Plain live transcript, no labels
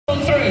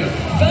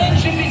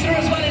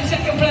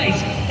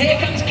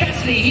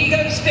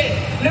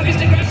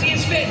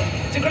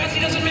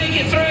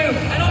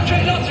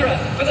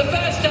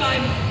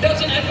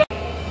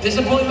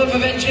Disappointment for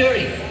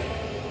Venturi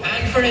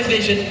and for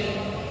Envision.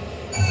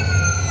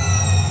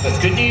 But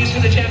good news for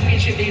the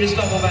championship leader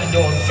Stoffel Van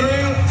Dorn.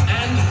 Through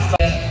and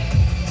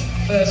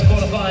first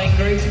qualifying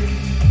group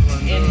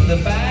in the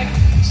bag.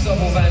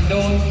 Stoffel Van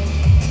Dorn,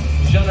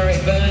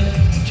 Jean-Eric Byrne,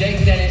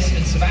 Jake Dennis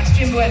and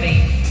Sebastian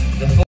Buemi.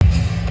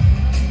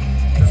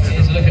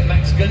 Here's a look at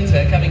Max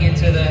Günther coming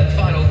into the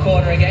final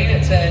corner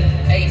again at turn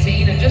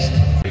 18 and just...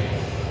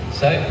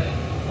 So,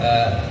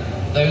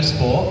 those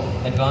four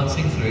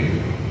advancing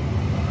through.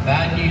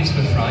 Bad news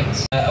for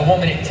France. A 1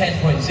 minute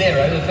 10.0,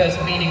 the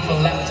first meaningful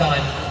lap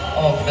time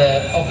of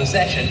the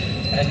session.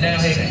 And now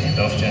here... Second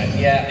off, Jack.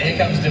 Yeah, here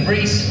comes De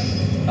Vries.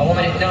 A 1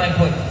 minute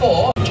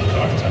 9.4.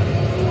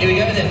 Jakarta. Here we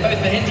go then, both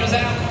Mahindra's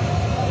out.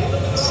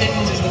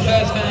 Sims is the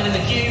first man in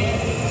the queue.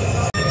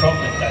 The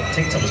problem that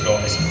TikTok has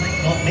got is he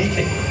might not make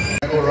it.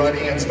 Go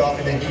running and stuff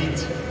in the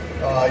heat,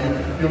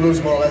 you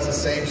lose more or less the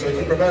same, so if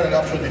you prevent it,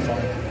 absolutely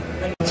fine.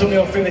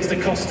 Antonio Felix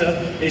da Costa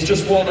is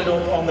just warming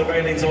up on the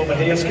railings over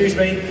here, excuse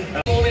me.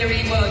 Formula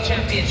E World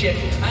Championship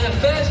and a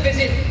first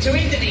visit to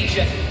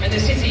Indonesia and the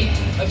city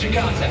of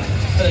Jakarta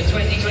for the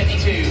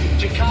 2022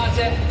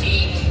 Jakarta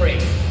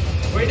E-Prix.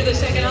 We're into the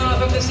second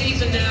half of the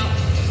season now,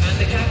 and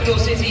the capital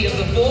city of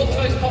the fourth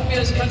most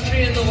populous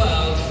country in the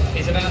world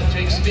is about to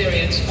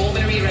experience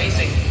Formula E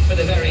racing for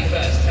the very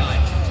first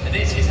time. And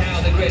this is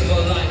how the grid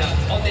will line up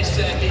on this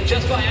circuit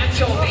just by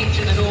Anchol Beach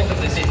in the north of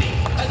the city.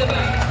 At the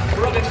back,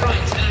 Robert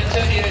Freitz and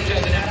Antonio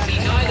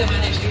Giovinazzi neither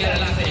managed to get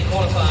a lap in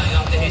qualifying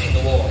after hitting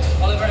the wall.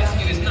 Oliver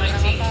Askew is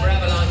 19th for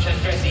Avalanche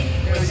Andretti,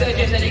 with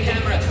Sergio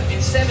Zenicamera in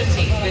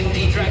 17th with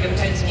the Dragon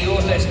Penske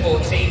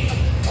Autosport team.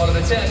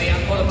 Oliver Turvey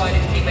out-qualified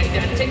his teammate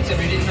Dan Tinctor,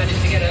 who didn't manage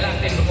to get a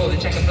lap in before the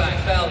checkered flag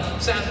fell.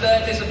 Sam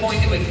Bird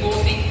disappointed with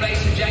 14th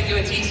place from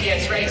Jaguar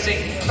TCS Racing.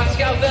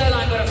 Pascal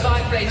Wehrlein got a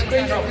 5th-place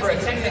grid drop for a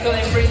technical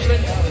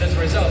infringement, but as a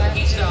result,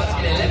 he starts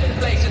in 11th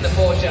place in the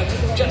Porsche,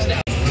 just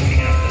out. Looking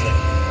at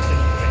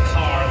the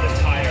car, the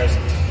tyres,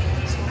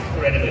 it's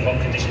incredibly hot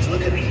conditions.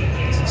 Look at the heat.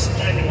 He's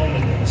standing on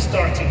the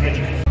starting grid.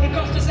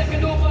 Across the second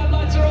door, five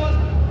lights are on,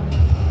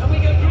 and we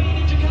go green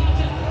in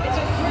Jakarta. It's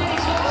a really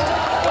slow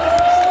start.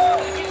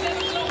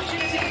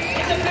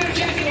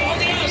 On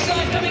the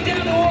outside, coming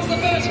down towards the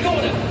first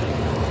corner.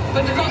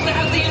 But Da Costa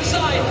has the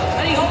inside,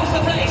 and he holds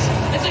the place.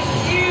 There's a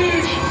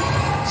huge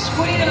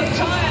squeal of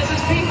tyres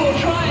as people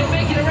try and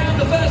make it around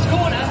the first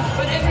corner,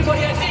 but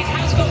everybody, I think,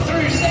 has got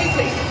through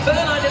safely.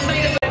 Wehrlein has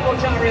made up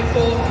Mortara in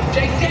 4th,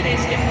 Jake Dennis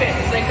in 5th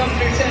as they come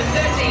through turn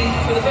 13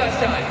 for the first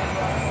time.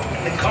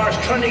 The car's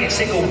trying to get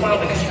single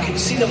file because you can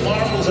see the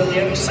marbles on the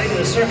outside of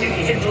the circuit.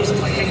 You hit those at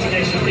like 50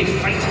 days, really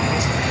fighting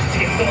to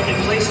get thrown in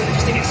place, and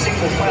just to get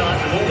single file at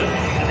the moment,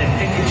 and then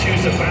pick and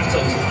choose the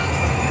battles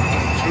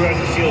throughout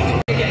the field.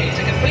 Again, it's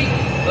a complete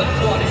lap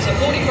one. It's a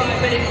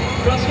 45-minute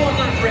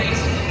 +1 lap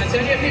race.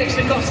 Antonio Felix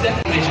da Costa,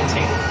 vision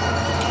team.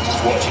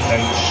 Just watching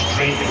how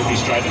straight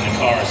everybody's driving the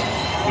cars.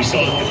 We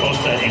saw Da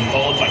Costa in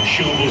qualifying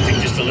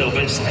showboating just a little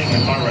bit, sliding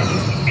the car around.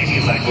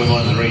 Any of that going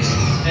on in the race.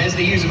 There's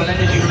the usable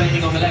energy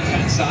remaining on the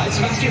left-hand side.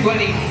 Sebastian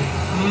Buemi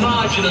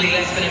marginally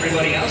less than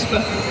everybody else,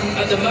 but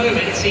at the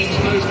moment it seems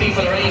most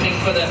people are aiming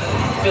for the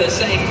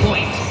same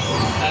point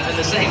and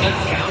the same lap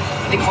count.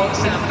 I think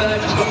Sam Bird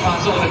just got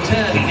past Oliver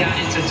Turvey down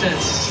into turn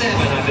 7,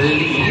 I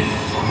believe.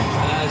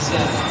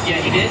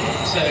 Yeah, he did.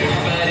 So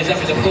Bird is up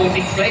in the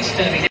 14th place.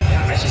 Turvey.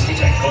 I just think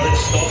I got it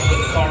stopped,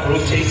 but the car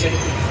rotated.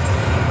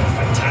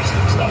 Fantastic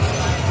stuff.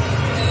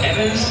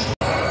 Evans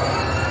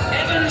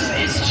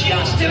is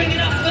just doing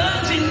enough.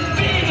 Byrne's in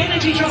big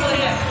energy trouble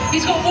here.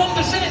 He's got 1%.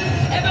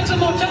 Evans and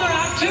Mortara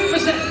have 2%.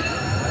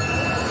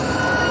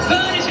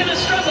 Byrne is going to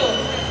struggle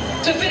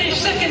to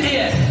finish second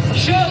here.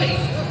 Surely.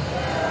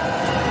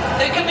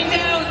 They're coming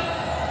down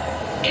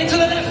into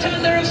the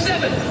left-hander of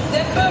 7.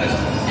 They're both,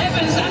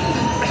 Evans and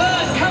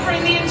Byrne,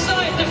 covering the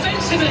inside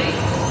defensively.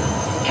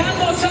 Can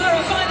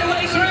Mortara find a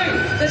way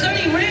through? There's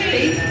only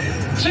really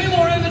 2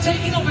 more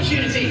overtaking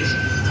opportunities.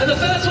 And the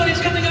first one is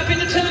coming up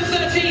into turn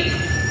 13.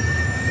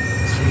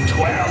 Through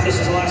 12,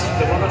 this is the last,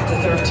 the one up to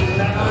 13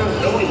 now.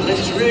 No, he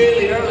lifts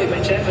really early,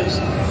 Mitch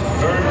Evans.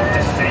 Byrne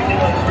defending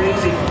like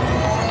crazy.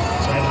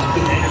 So I have to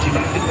put the energy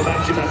back, pick the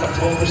battery back up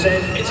to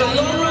 1%. It's a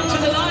long run to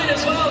the line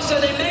as well, so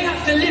they may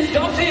have to lift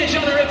off here,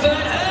 Jean-Eric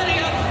Byrne,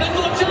 earlier than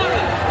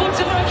Mortara.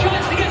 Mortara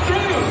tries to get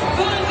through.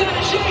 Byrne's out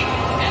of shape.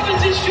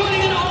 Evans is surely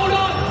going to hold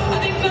on. I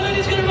think Byrne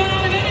is going to run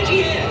out of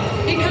energy here.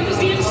 He comes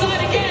the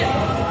inside again.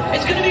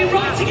 It's going to be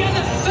right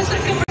together for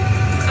second.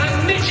 And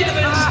Mitch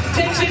Evans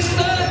takes his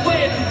 3rd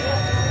win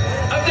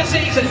of the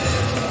season.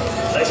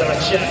 Let's have a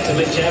chat to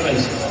Mitch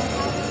Evans.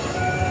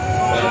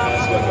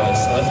 Nice work,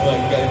 guys. Nice work.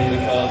 We're going to need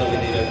a car that we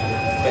need to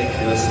thank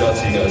you. Let's start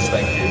to you guys.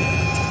 Thank you.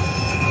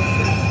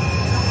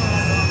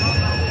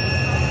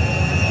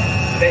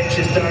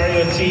 Benches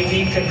Dario on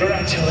TV.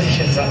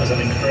 Congratulations. That was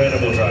an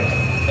incredible drive.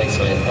 Thanks,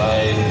 mate.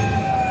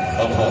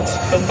 I'm hot.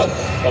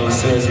 I'm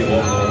seriously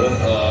warm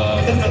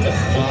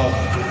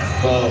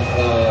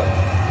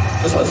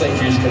just want to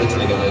thank huge credit to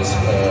the guys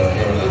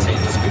here on the team,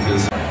 just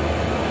because.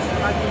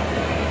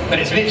 But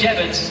it's Mitch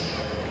Evans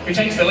who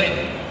takes the win.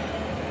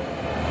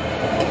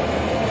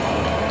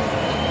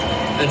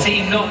 the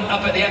team not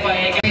up at the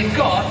FIA game. We've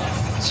got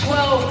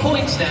 12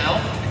 points now,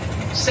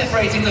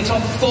 separating the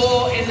top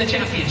 4 in the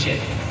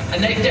championship.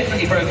 And they've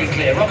definitely broken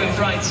clear. Robin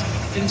Freitz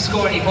didn't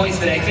score any points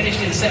today,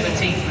 finished in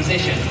 17th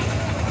position.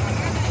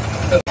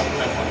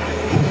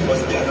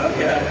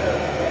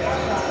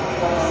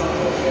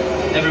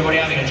 Everybody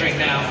having a drink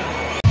now.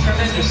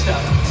 Tremendous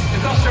stuff.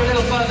 Da Costa a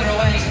little further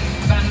away.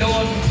 Van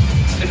Dorn,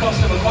 Da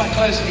Costa were quite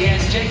close at the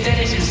end. Jake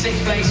Dennis in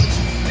 6th place.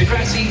 De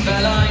Grassi,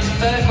 Verline,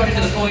 3rd, got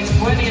into the points.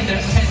 Buemi in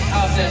 10th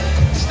after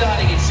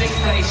starting in 6th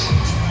place.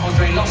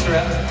 Andre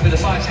Lotterer with a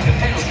 5-second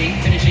penalty,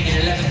 finishing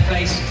in 11th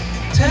place.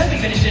 Turby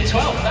finished in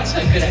 12th. That's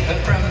a good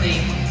effort from the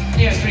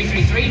Neo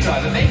 333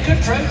 driver. Made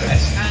good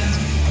progress and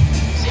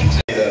seems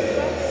to...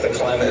 The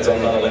climate is on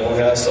another level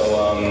here, so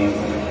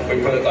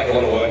we put like a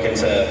lot of work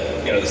into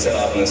the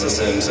setup and the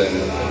systems, and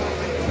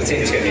the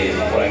team just gave me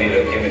what I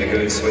needed, give me the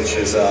goods, which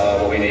is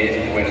what we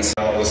need when it's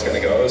how it's going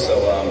to go.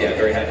 So yeah,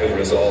 very happy with the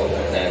result,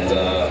 and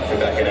we're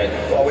back in it.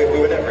 Well, we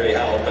were never really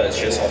out, but it's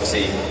just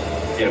obviously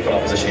put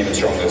our position even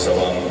stronger. So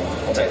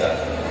I'll take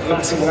that.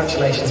 Massive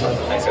congratulations, man.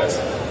 Thanks, guys.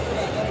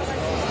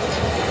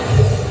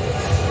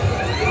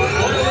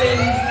 What a win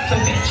for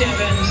Mitch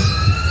Evans.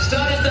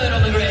 Started 3rd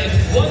on the grid,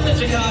 won the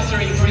Jakarta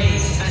E-Prix,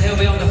 and he'll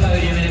be on the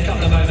podium in a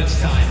couple of moments'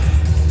 time.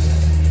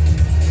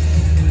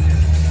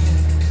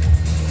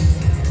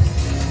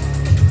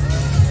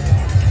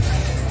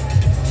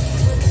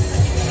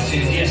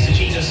 Yes,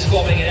 Sachita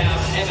squabbling it out.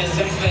 Evans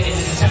activated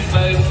his attack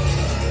mode.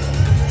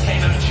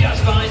 Came out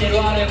just behind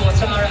Eduardo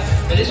Mortara.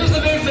 But this was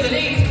the move for the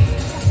lead.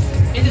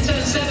 Into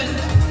turn 7.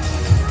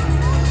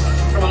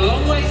 From a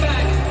long way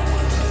back.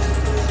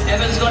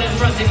 Evans got in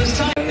front. It was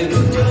time.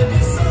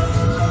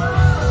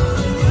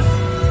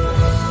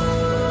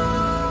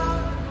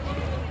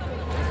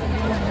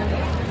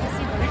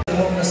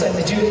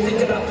 Did you think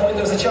at that point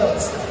there was a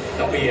chance?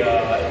 No, I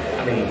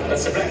mean,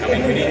 that's the plan. I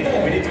mean, we need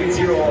to hit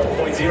 0.0,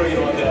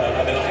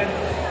 at the line.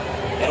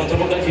 And on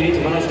top of that, you need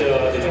to manage the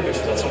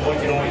temperatures. At some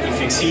point, if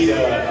you exceed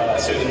a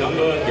certain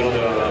number,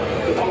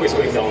 the power is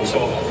going down.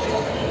 So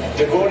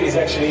the goal is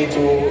actually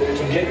to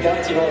get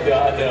that,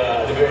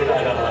 at the very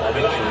line, at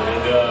the line.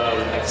 And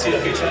I can see the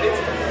pitch at it.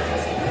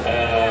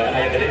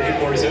 I had a little bit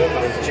more reserve,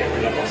 and to check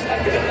with that pass.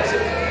 I'm good at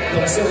passing.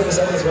 Well, still the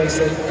result this way,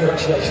 so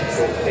congratulations.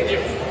 Cool. Thank you.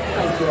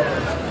 Thank you.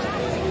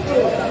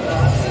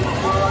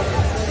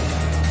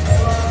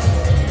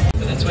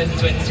 For the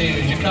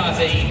 2022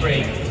 Jakarta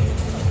E-Prix.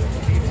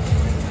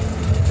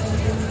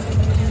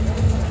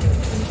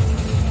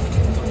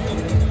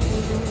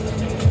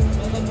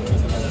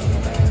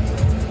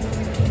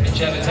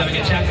 Mitch Evans having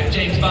a chat with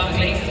James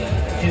Barkley,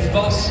 his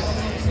boss.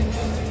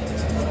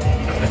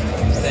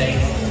 As they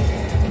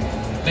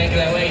make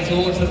their way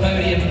towards the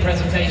podium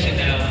presentation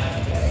now.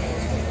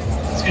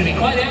 It's going to be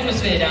quite the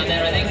atmosphere down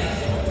there, I think.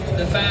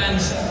 The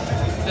fans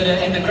that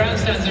are in the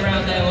grandstands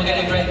around there will get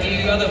a great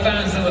view. Other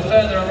fans that were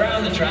further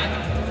around the track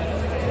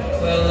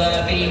will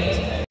be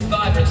a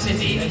vibrant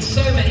city, and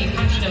so many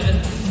passionate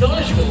and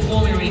knowledgeable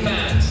Formula E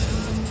fans.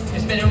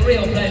 It's been a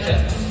real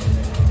pleasure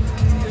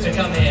to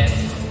come here,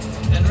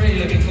 and really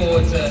looking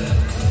forward to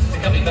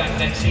coming back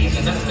next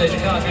season. That's the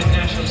Jakarta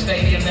International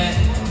Stadium there,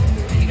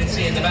 you can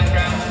see in the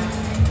background.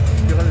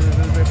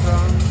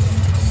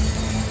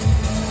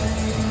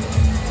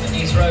 And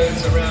these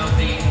roads around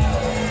the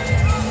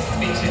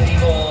big city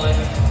mall, and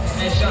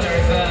there's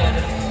Jean-Eric Verne,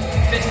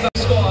 Fistbump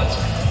squad.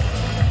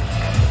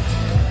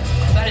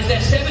 That is their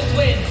 7th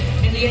win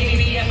in the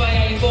ABB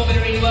FIA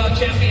Formula E World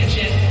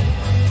Championship.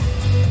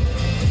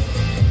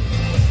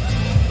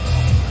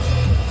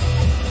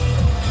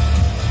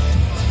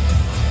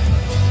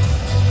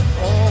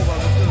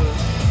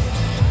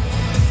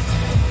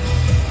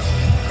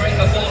 Great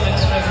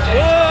performance from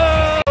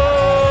James.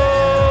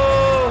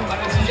 I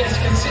would suggest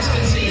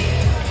consistency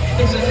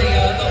isn't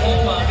the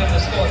hallmark of the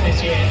sport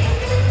this year,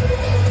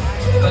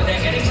 but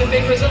they're getting some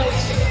big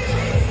results.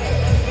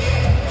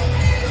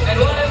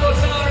 Eduardo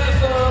Mortara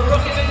for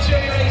Rocket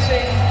Venturi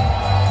Racing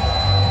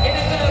in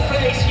the 3rd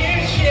place.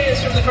 Huge cheers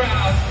from the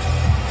crowd.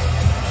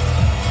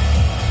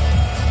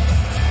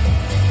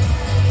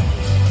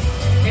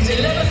 His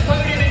 11th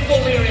podium in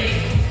Formula E.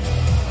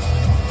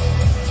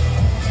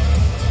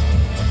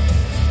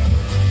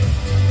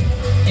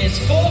 His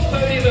 4th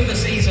podium of the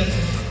season.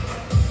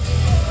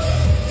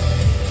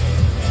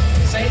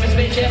 Same as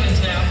Mitch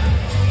Evans now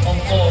on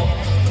 4.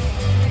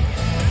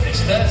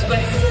 It's third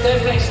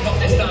place spot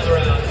this time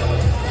around.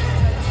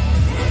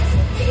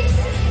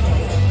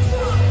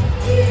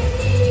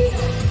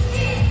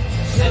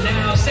 And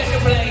now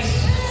 2nd place,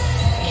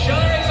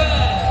 Jean-Eric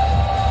Verne.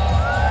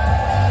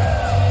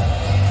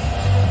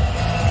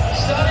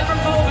 Started from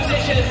pole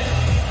position.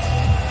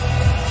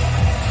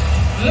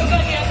 Looked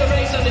like he had the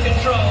race under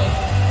control,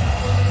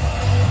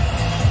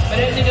 but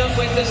ended up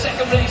with the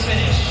 2nd place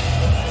finish.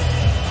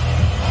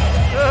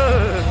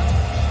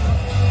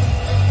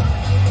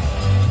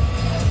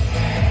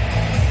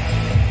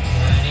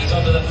 And he's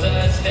onto the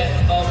 3rd step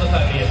of the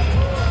podium.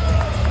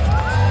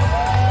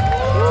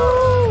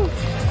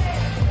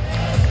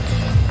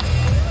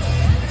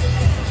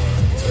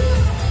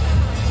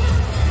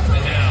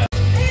 And now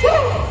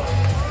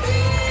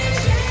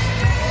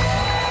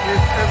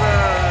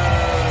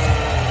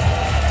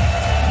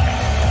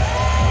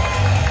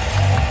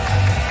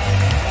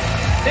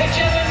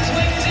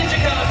wins in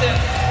Jakarta.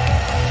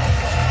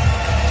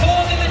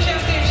 Fourth in the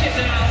championship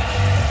now.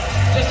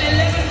 Just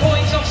 11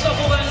 points off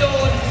Stoffel van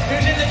Doorn,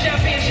 who's in the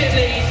championship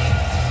lead.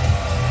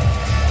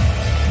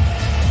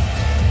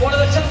 One of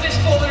the toughest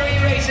Formula E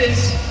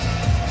races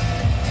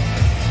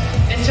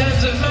in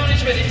terms of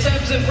management, in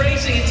terms of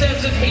racing, in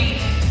terms of heat,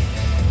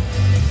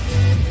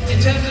 in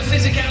terms of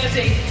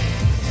physicality.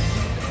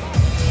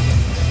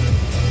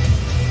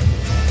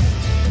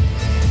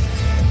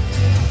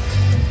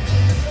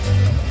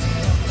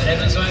 But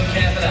Evans won't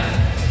care for that.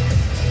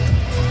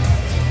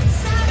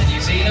 The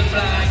New Zealand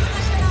flag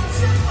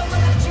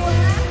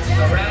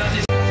around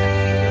his...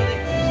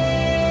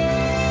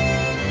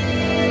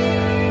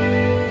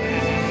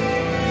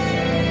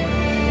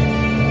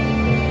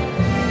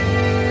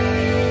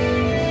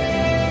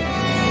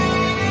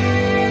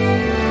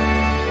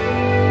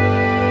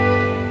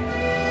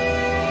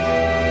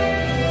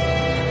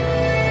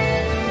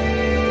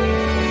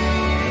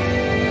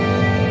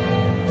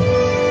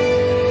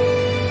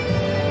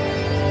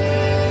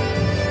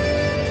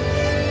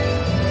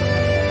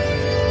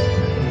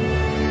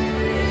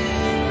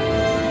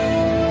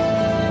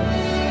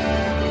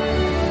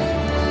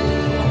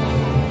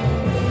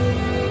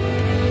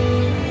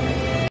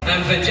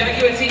 For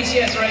Jaguar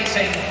TCS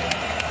Racing,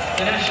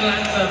 the national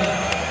anthem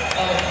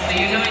of the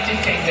United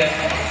Kingdom.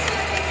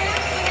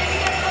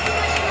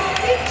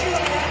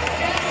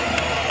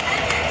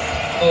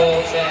 For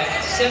their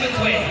 7th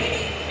win.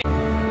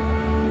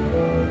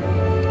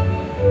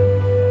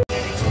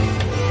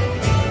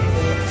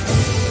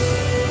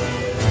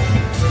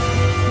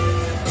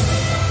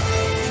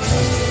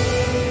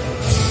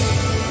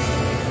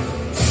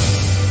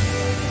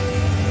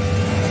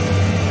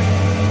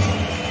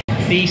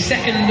 The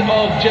 2nd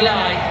of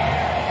July,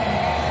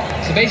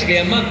 so basically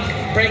a month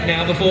break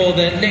now before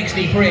the next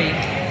E-Prix.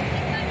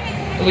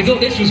 We thought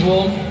this was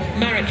warm.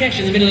 Marrakesh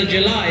in the middle of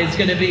July is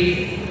going to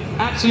be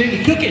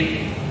absolutely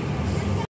cooking.